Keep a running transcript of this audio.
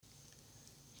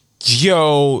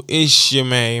Yo, it's your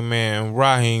man,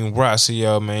 Raheem Rossi,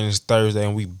 yo, man. It's Thursday,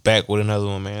 and we back with another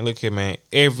one, man. Look here, man.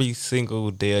 Every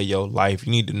single day of your life,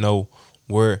 you need to know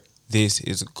where this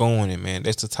is going, and man,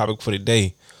 that's the topic for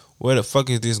today. Where the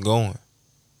fuck is this going?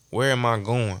 Where am I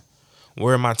going?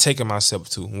 Where am I taking myself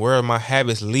to? Where are my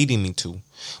habits leading me to?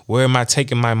 Where am I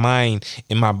taking my mind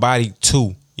and my body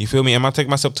to? You feel me? Am I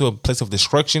taking myself to a place of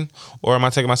destruction, or am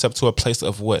I taking myself to a place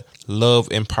of what? Love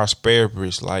and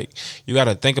prosperity. Like, you got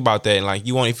to think about that. Like, if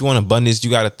you want abundance,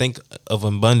 you got to think of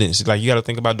abundance. Like, you got to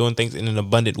think about doing things in an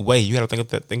abundant way. You got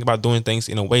to think about doing things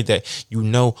in a way that you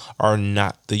know are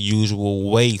not the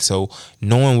usual way. So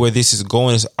knowing where this is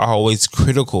going is always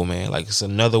critical, man. Like, it's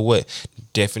another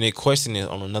definite question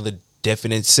on another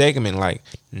definite segment. Like,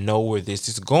 know where this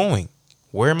is going.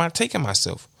 Where am I taking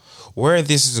myself? Where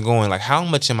this is going, like, how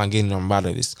much am I getting out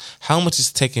of this? How much is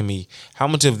taking me? How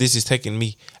much of this is taking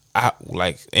me out?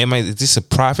 Like, is this a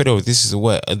profit, or this is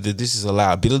what? This is a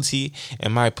liability?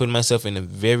 Am I putting myself in a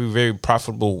very, very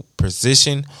profitable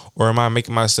position, or am I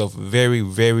making myself very,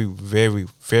 very, very,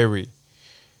 very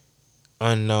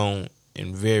unknown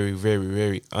and very, very,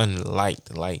 very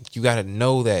unliked? Like, you gotta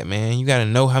know that, man. You gotta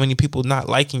know how many people not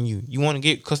liking you. You want to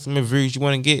get customer reviews. You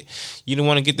don't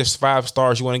want to get those 5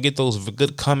 stars. You want to get those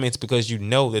good comments, because you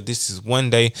know that this is one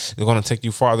day it's going to take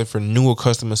you farther for newer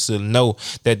customers to know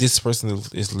that this person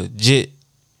is legit.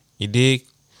 You dig?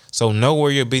 So know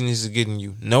where your business is getting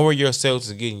you. Know where your sales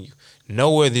is getting you.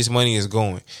 Know where this money is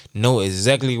going. Know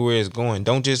exactly where it's going.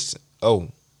 Don't just over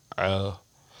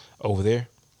there,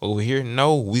 over here.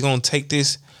 No, we're going to take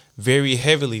this very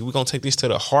heavily. We're going to take this to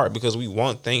the heart, because we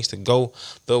want things to go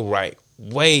the right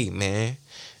way, man.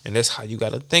 And that's how you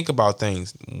got to think about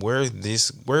things. Where is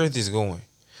this going?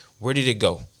 Where did it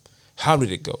go? How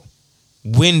did it go?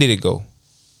 When did it go?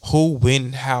 Who,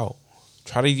 when, how?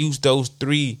 Try to use those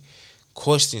 3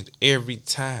 questions every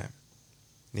time.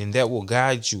 And that will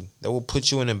guide you. That will put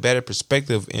you in a better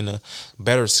perspective, in a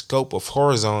better scope of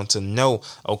horizon, to know,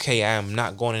 okay, I am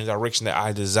not going in the direction that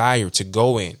I desire to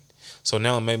go in. So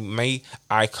now may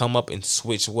I come up and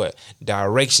switch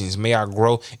directions? May I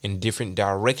grow in different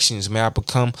directions? May I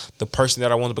become the person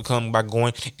that I want to become by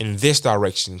going in this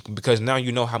direction? Because now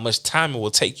you know how much time it will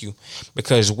take you.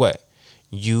 Because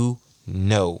you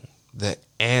know the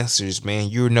answers, man.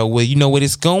 You know where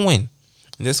it's going.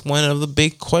 That's one of the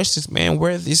big questions, man.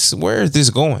 Where is this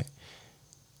going?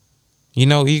 You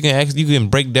know, you can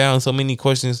break down so many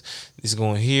questions. It's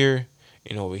going here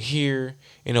and over here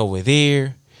and over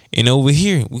there and over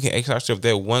here. We can ask ourselves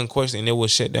that one question, and it will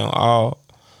shut down all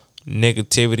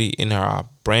negativity in our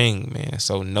brain, man.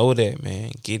 So know that,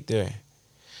 man. Get there.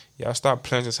 Y'all stop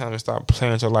playing your time and start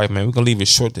playing your life, man. We're going to leave it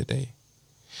short today.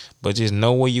 But just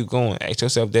know where you're going. Ask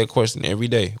yourself that question every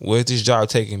day. Where's this job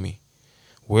taking me?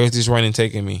 Where's this running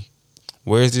taking me?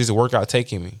 Where's this workout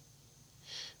taking me?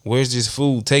 Where's this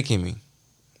food taking me?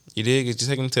 You dig? Is it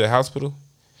taking me to the hospital?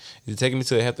 Is it taking me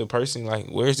to a healthy person? Like,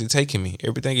 where is it taking me?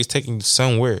 Everything is taking you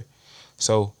somewhere.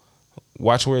 So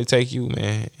watch where it take you,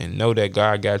 man, and know that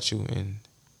God got you and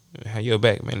have your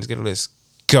back, man. Let's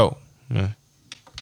go, man.